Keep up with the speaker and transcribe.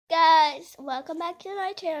Guys, welcome back to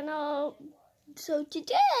my channel. So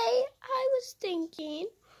today I was thinking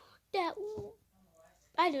that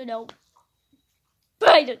I don't know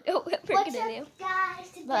what we're What's gonna do. Up,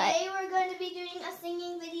 guys? Today we're going to be doing a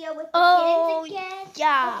singing video with the kids again.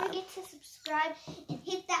 Yeah. Don't forget to subscribe and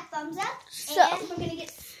hit that thumbs up. So, and we're gonna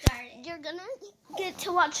get started. You're gonna get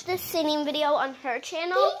to watch this singing video on her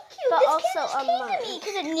channel, Thank you. but This also on mine.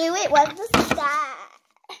 because it knew it was the sky.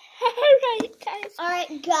 Alright, guys.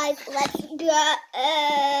 Alright, guys, let's go.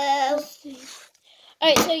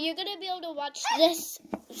 Alright, so you're going to be able to watch this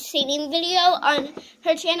singing video on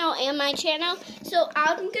her channel and my channel. So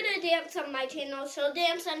I'm going to dance on my channel, she'll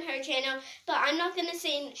dance on her channel, but I'm not going to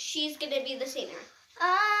sing, she's going to be the singer.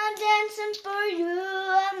 I'm dancing for you,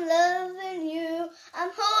 I'm loving you,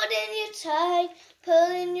 I'm holding you tight,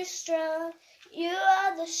 pulling you strong. You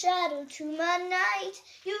are the shadow to my night,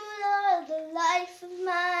 you are the life of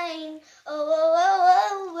mine. Oh, oh,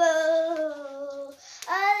 oh, oh, oh,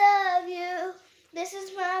 I love you, this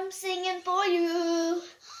is why I'm singing for you.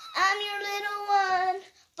 I'm your little one,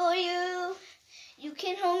 for you. You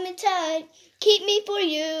can hold me tight, keep me for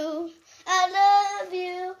you. I love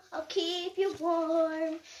you, I'll keep you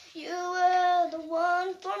warm. You are the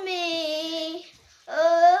one for me.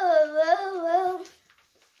 Oh, oh, oh.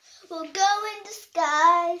 We'll go in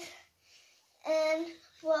disguise and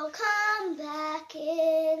we'll come back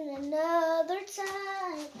in another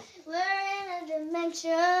time. We're in a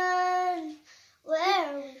dimension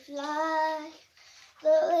where we fly.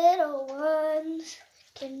 The little ones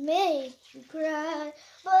can make you cry,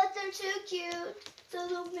 but they're too cute, so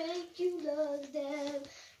they'll make you love them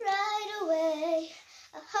right away.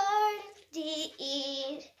 A heart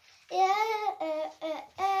indeed, yeah,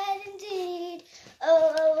 indeed.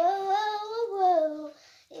 Oh, oh, oh, oh,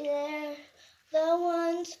 oh, they're the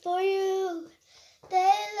ones for you.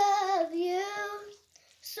 They love you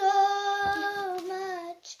so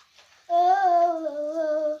much. Oh, oh,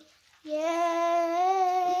 oh, yeah.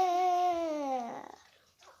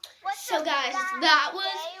 So guys, that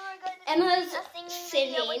was Emma's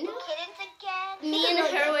singing. Me and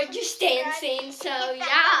her were just dancing, so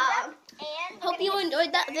yeah. Hope you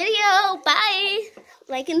enjoyed that video. Bye.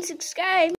 Like and subscribe.